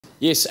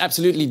Yes,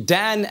 absolutely.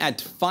 Dan at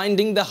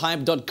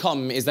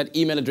findingthehype.com is that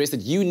email address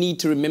that you need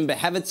to remember.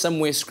 Have it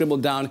somewhere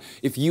scribbled down.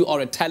 If you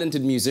are a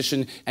talented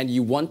musician and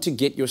you want to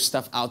get your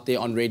stuff out there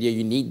on radio,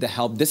 you need the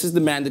help. This is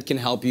the man that can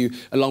help you,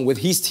 along with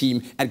his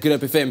team at Good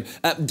Hope FM.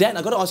 Dan,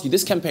 I've got to ask you,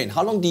 this campaign,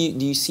 how long do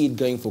you see it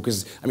going for?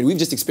 Because, I mean, we've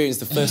just experienced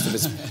the first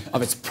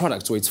of its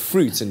products or its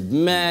fruits, and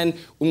man,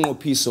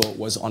 Piso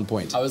was on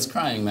point. I was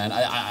crying, man.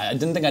 I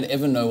didn't think I'd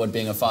ever know what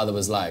being a father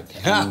was like.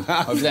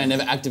 Hopefully I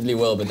never actively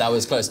will, but that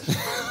was close.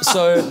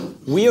 So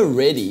we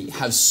already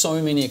have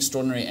so many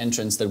extraordinary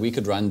entrants that we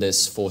could run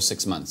this for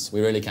 6 months. We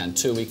really can.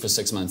 2 a week for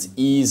 6 months,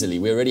 easily.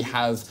 We already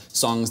have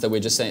songs that we're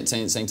just saying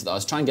to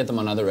us, try and get them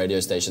on other radio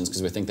stations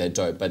because we think they're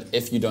dope. But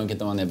if you don't get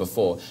them on there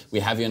before,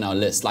 we have you on our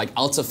list. Like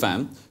Alta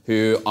Fam,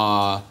 who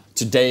are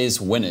today's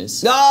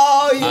winners. No,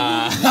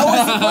 I was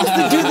supposed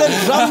to do the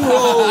drum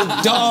roll,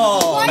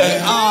 dog. Oh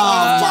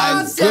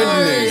my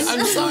goodness.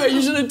 I'm sorry,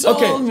 you should have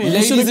told me.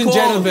 Ladies and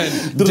gentlemen,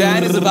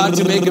 Dan is about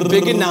to make a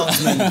big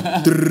announcement.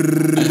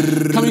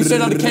 Coming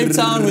straight out of Cape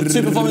Town with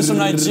 2 performers from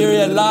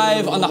Nigeria,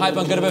 live on the Hype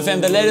on Good Hope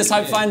FM. The latest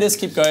Hype Finders,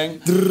 keep going.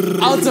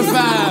 Alta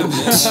Fam.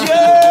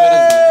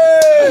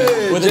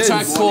 With a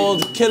track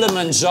called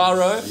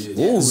Kilimanjaro.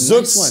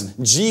 Zooks,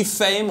 G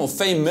Fame or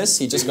Famous,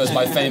 he just goes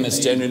by Famous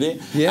generally.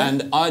 Yeah.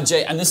 And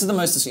RJ, and this is the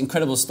most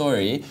incredible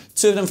story.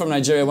 2 of them from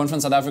Nigeria, 1 from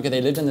South Africa. They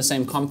lived in the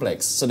same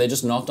complex, so they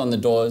just knocked on the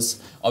doors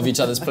of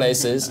each other's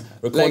places,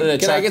 recorded a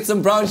track. Can I get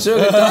some brown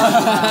sugar? You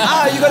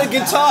got a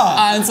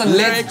guitar. And some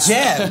lyrics.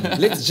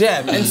 Let's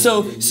jam. And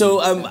so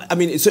I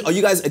mean, so are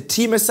you guys a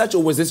team as such,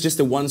 or was this just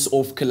a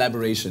once-off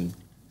collaboration?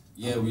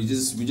 Yeah, we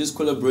just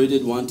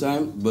collaborated one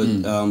time, but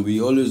we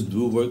always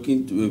do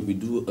we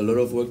do a lot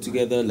of work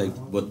together.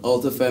 But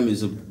Alta Fam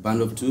is a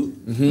band of 2.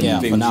 Yeah,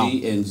 for now.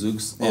 And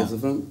Zooks, Alta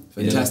Fam.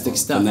 Fantastic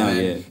stuff, man.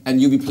 Yeah.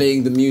 And you'll be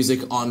playing the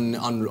music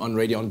on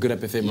radio on Good Hope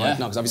FM right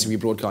now, because obviously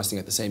we're broadcasting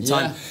at the same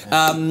time.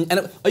 And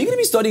are you going to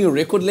be starting a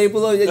record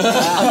label? I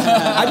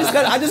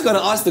just got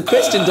to ask the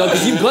question, dog,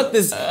 because you've got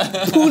this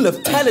pool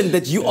of talent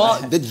that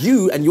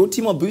you and your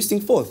team are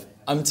boosting forth.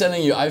 I'm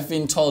telling you, I've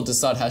been told to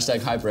start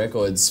 #Hype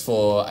Records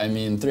for,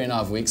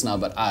 3.5 weeks now,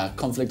 but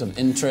conflict of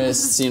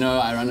interests, you know,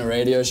 I run a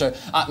radio show.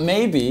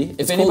 Maybe,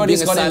 if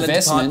anybody's got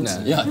investment,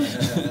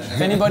 if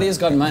anybody has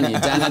got money,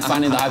 Dan at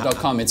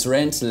findingthehype.com, it's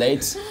rent,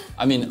 late.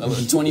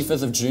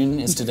 25th of June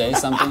is today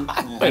something.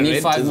 I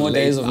need 5 more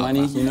days of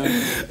money, you know.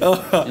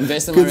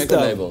 Invest in my record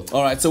label.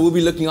 All right, so we'll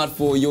be looking out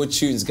for your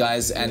tunes,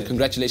 guys, and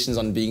congratulations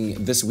on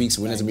being this week's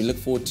winners, and we look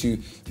forward to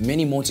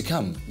many more to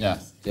come. Yeah.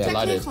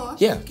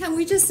 Can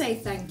we just say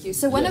thank you?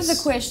 So one of the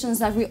questions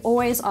that we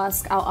always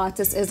ask our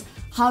artists is,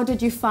 how did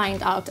you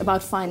find out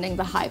about Finding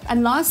the Hype?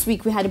 And last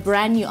week we had a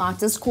brand new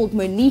artist called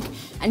Monique,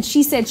 and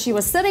she said she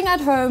was sitting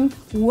at home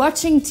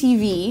watching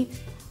TV,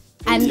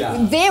 and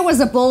there was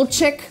a bold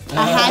chick,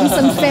 a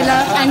handsome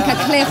fella, and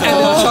Katlego.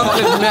 And a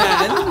chocolate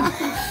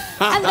man.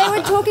 And they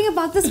were talking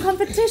about this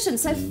competition.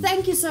 So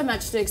thank you so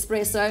much to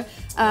Expresso.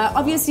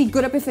 Obviously,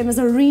 Good Hope FM is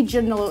a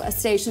regional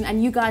station,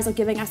 and you guys are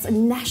giving us a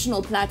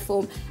national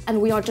platform,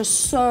 and we are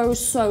just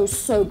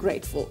so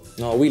grateful.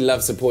 No, we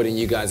love supporting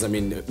you guys. I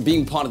mean,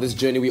 being part of this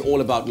journey, we're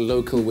all about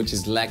local, which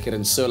is lekker.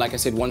 And so, like I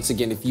said, once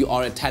again, if you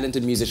are a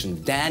talented musician,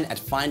 Dan at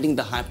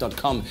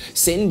findingthehype.com,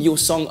 send your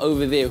song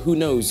over there. Who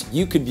knows?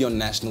 You could be on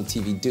national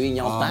TV doing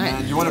your thing.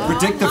 Man, you want to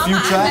predict the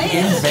future?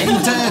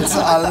 Invent it!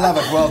 I love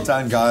it. Well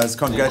done, guys.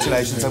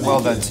 Congratulations, and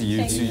well done to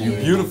you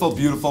beautiful,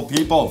 beautiful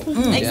people.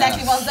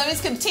 Exactly. Well,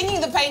 Zoe's continuing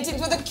the paintings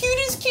with the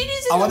cutest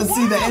I want to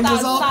see the end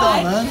result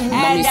though, man.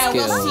 And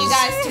we'll see you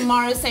guys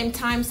tomorrow, same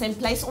time, same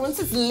place. Ons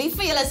is lief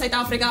vir julle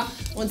Suid-Afrika.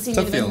 Ons sien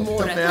julle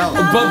môre.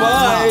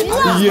 Bye-bye.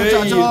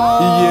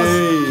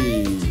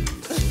 Yay.